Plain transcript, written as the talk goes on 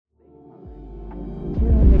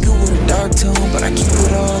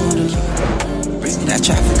bring me that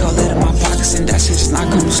traffic, all that in my pockets, and that shit just not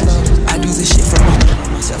coming slow. I do this shit for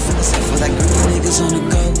myself and myself for like group of niggas on the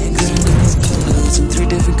go. Good enough, some 3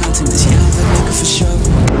 different continents, yeah, I'm looking for sure.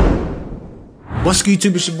 What's good,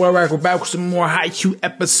 YouTube? It's your boy Rack. We're back with some more Haikyuu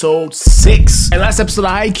episode 6. And last episode of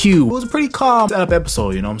Haikyuu, it was a pretty calm setup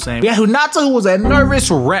episode, you know what I'm saying? We had Hinata, who was a nervous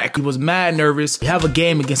wreck. He was mad nervous. We have a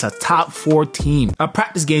game against a top 4 team. A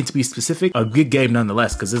practice game to be specific, a good game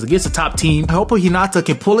nonetheless, because it's against a top team. I hope Hinata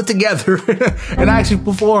can pull it together and actually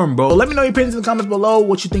perform, bro. Let me know your opinions in the comments below,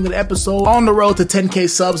 what you think of the episode. On the road to 10K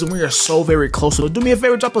subs, and we are so very close. So do me a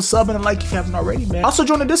favor, drop a sub and a like if you haven't already, man. Also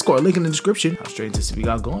join the Discord, link in the description. Hop straight into this if you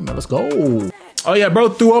got going, man. Let's go. Oh yeah, bro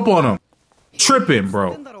threw up on him. Tripping,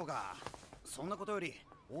 bro.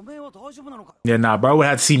 Yeah, nah, bro would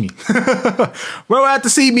have to see me. Bro would have to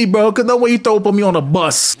see me, bro, because no way you throw up on me on a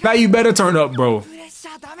bus. Now you better turn up, bro.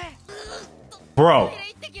 Bro,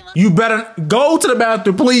 you better go to the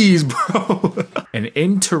bathroom, please, bro. An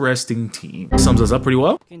interesting team. Sums us up pretty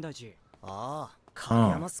well. Yeah,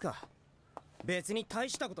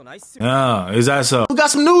 is that so? We got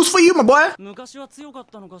some news for you, my boy.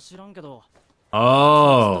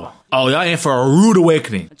 Oh, y'all in for a rude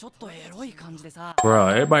awakening. Bro,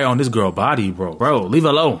 everybody on this girl body, bro. Bro, leave her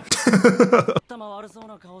alone. And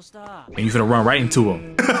you finna run right into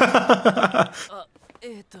him.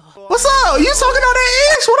 What's up? You talking all that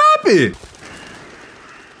ish? What happened?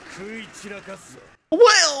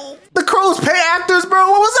 Well, the crows pay actors,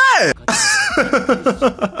 bro. What was that?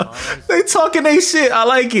 They talking they shit. I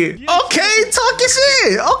like it. Okay, talking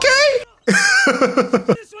shit.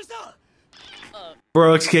 Okay.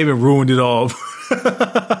 Bro, she came and ruined it all.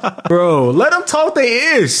 Bro, let them talk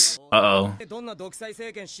they ish. Uh-oh.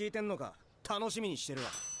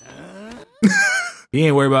 You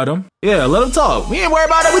ain't worried about them. Yeah, let them talk. We ain't worried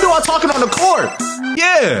about it. We do all talking on the court.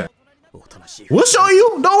 Yeah. We'll show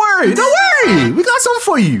you. Don't worry. Don't worry. We got something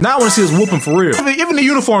for you. Now I want to see us whooping for real. Even the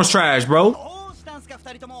uniform's trash, bro.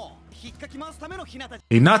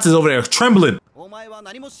 Hinata's over there trembling.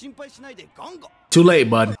 Too late,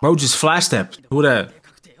 bud. Bro just flash stepped. Who that?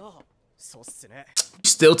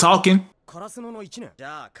 Still talking.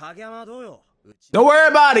 Don't worry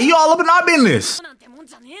about it. You all up in our business.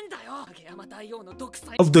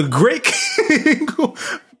 Of the great king.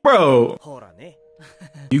 Bro.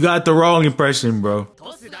 You got the wrong impression, bro.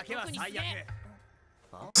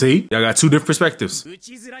 See? Y'all got 2 different perspectives.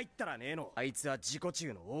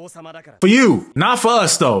 For you. Not for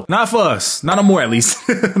us, though. Not for us. Not no more, at least.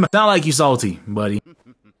 Sound like you salty, buddy.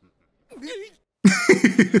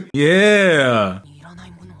 Yeah.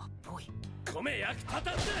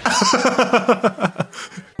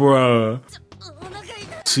 Bruh.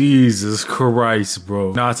 Jesus Christ,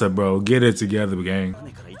 bro. Nata, bro. Get it together, gang.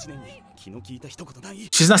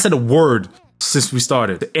 She's not said a word since we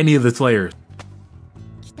started to any of the players.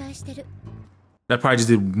 That probably just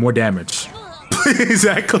did more damage.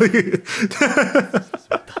 Exactly.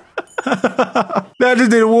 That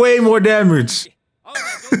just did way more damage.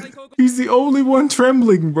 He's the only one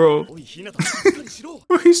trembling, bro.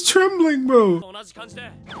 He's trembling, bro.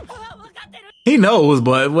 He knows,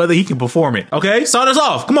 but whether he can perform it. Okay, start us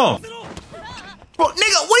off. Come on. Bro,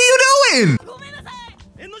 nigga, what are you doing?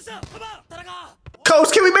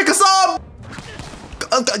 Coach, can we make a sub?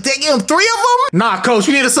 Damn, 3 of them? Nah, coach,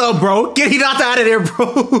 we need a sub, bro. Get Hinata out of there,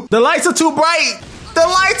 bro. The lights are too bright. The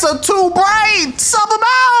lights are too bright. Sub him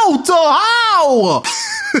out. How?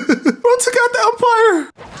 Bro, took out the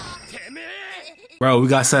umpire. Bro, we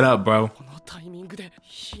got set up, bro.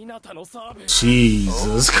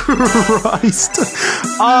 Jesus Christ.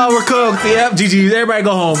 Oh, we're cooked. Yep, GG's. Everybody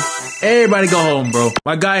go home. Everybody go home, bro.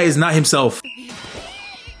 My guy is not himself.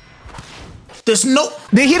 There's no...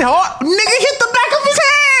 They hit hard. Nigga hit the back of his head.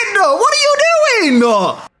 What are you doing?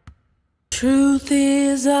 Truth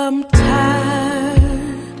is I'm tired.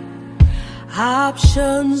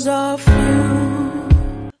 Options are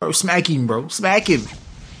few. Bro, smack him, bro. Smack him.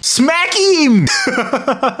 Smack him!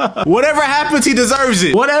 Whatever happens, he deserves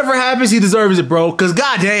it. Whatever happens, he deserves it, bro. Because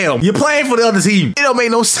goddamn, you're playing for the other team. It don't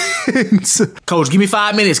make no sense. Coach, give me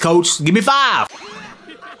 5 minutes, coach. Give me 5.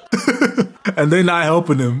 And they're not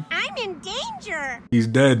helping him. I'm in danger. He's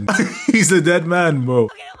dead. He's a dead man, bro.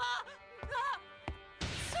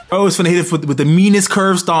 Bro was finna hit it with the meanest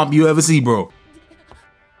curve stomp you ever see, bro.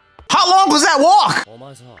 How long was that walk?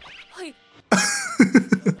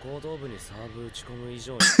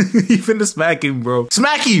 He finna smack him, bro.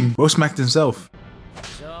 Smack him! Bro smacked himself.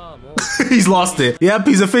 He's lost it. Yep,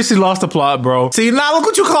 he's officially lost the plot, bro. See, now look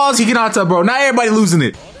what you caused Hinata, bro. Now everybody losing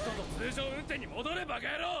it.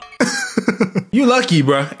 You lucky,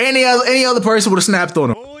 bro. Any other person would have snapped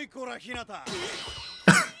on him.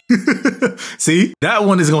 See, that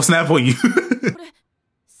one is gonna snap on you.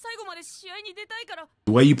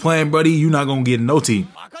 The way you playing, buddy, you not gonna get no team.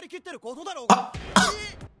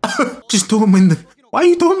 Just throw him in the. Why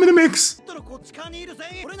you throw him in the mix?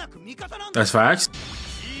 That's facts.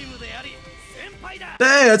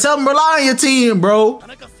 Damn, tell him rely on your team, bro.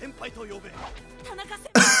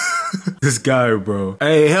 This guy, bro.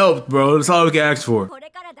 Hey, help, bro. That's all we can ask for.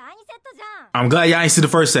 I'm glad y'all ain't see the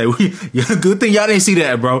first set. Good thing y'all didn't see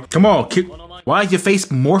that, bro. Come on, kick. Why is your face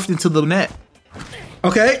morphed into the net?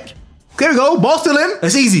 Okay. There we go. Ball still in.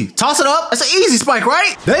 That's easy. Toss it up. That's an easy spike,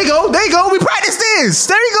 right? There you go. There you go. We practiced this.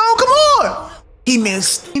 There you go. Come on. He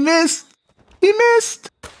missed. He missed. He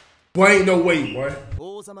missed. Boy, ain't no way, boy.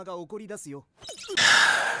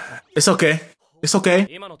 It's okay. It's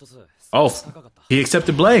okay. Oh, he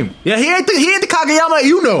accepted blame. Yeah, he ain't the Kageyama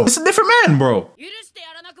you know. It's a different man, bro.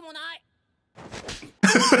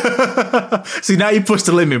 See, now you pushed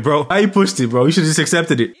the limit, bro. Now you pushed it, bro. You should just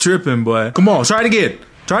accepted it. Tripping, boy. Come on, try it again.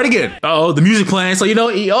 Try it again. Uh-oh, the music playing, so you know,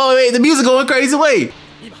 oh, wait, the music going crazy. Wait.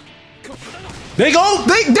 There you go.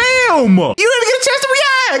 Damn. You didn't even get a chance to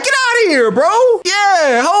react. Get out of here, bro.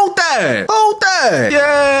 Yeah, hold that. Hold that.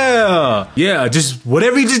 Yeah. Yeah, just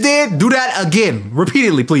whatever you just did, do that again.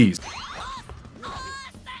 Repeatedly, please.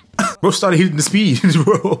 Bro started hitting the speed,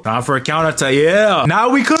 bro. Time for a counter attack. Yeah. Now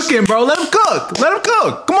we cooking, bro. Let him cook. Let him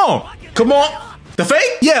cook. Come on. Come on. The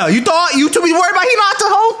fake? Yeah, you thought you too be worried about he not to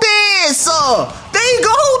hold this. There you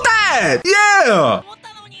go, hold that. Yeah.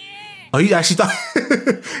 Oh, he actually thought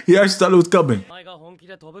he actually thought it was coming.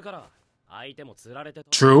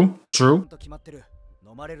 True, true.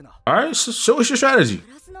 Alright, so what's your strategy?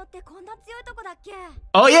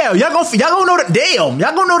 Oh yeah, y'all gonna know the damn.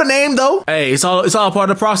 Y'all gonna know the name though. Hey, it's all part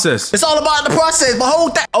of the process. It's all about the process, but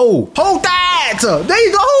hold that. Oh, hold that. There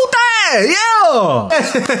you go, hold that.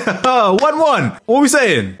 Yeah. 1-1. What we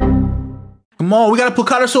saying? Come on, we gotta put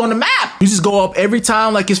Karasu on the map. You just go up every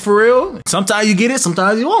time like it's for real. Sometimes you get it,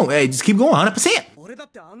 sometimes you won't. Hey, just keep going, 100%.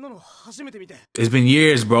 It's been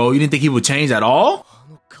years, bro. You didn't think he would change at all?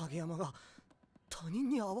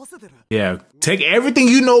 Yeah, take everything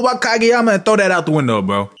you know about Kageyama and throw that out the window,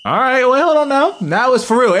 bro. All right, well, hold on now. Now it's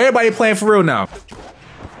for real. Everybody playing for real now.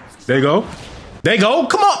 There you go. There you go.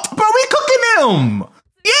 Come on, bro. We cooking them.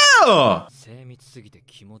 Yeah.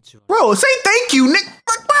 Bro, say thank you, Nick.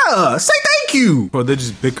 Bro, say thank you. Bro, they're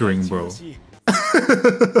just bickering, bro. Thought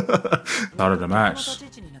of the match.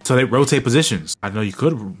 So they rotate positions. I know you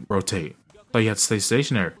could rotate, but you have to stay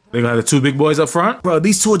stationary. They got the two big boys up front. Bro,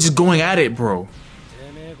 these two are just going at it, bro.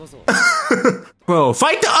 Bro,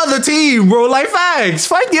 fight the other team, bro. Like facts.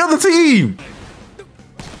 Fight the other team.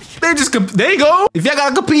 They just, there you go. If y'all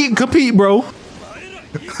gotta compete, bro.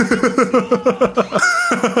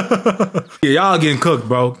 Yeah, y'all getting cooked,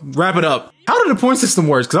 bro. Wrap it up. How did the point system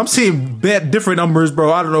work? Because I'm seeing different numbers,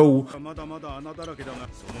 bro. I don't know.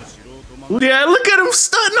 Yeah, look at him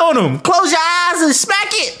stunting on him. Close your eyes and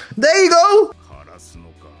smack it. There you go.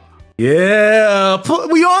 Yeah,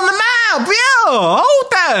 we on the map. Yeah,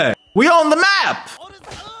 hold that. We on the map.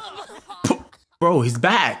 Bro, he's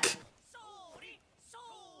back.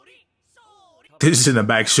 This is in the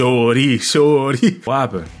back. Shorty. What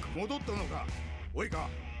happened?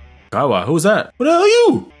 Kawa, who's that? Who the hell are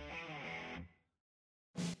you?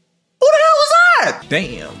 Who the hell was that?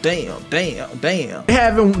 Damn. They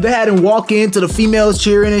had him walk into the females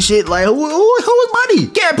cheering and shit. Like, who is Buddy?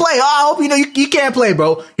 Can't play. Oh, I hope you know you can't play,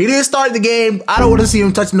 bro. He didn't start the game. I don't want to see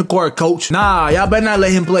him touching the court, coach. Nah, y'all better not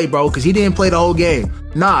let him play, bro, because he didn't play the whole game.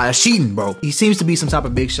 Nah, that's cheating, bro. He seems to be some type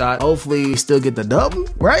of big shot. Hopefully, we still get the dub,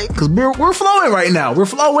 right? Because we're flowing right now. We're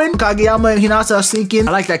flowing. Kageyama and Hinata are sinking.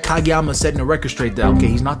 I like that Kageyama setting the record straight down. Okay,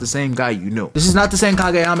 he's not the same guy you knew. This is not the same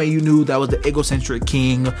Kageyama you knew that was the egocentric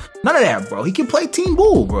king. None of that, bro. He can play team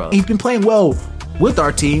bull, bro. He's been playing well with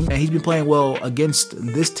our team, and he's been playing well against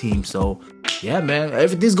this team. So, yeah, man,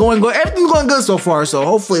 everything's going good so far. So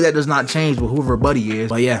hopefully that does not change with whoever Buddy is.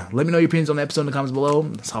 But yeah, let me know your opinions on the episode in the comments below.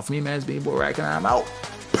 That's all for me, man. It's been Boy Rack, and I'm out.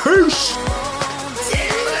 Peace.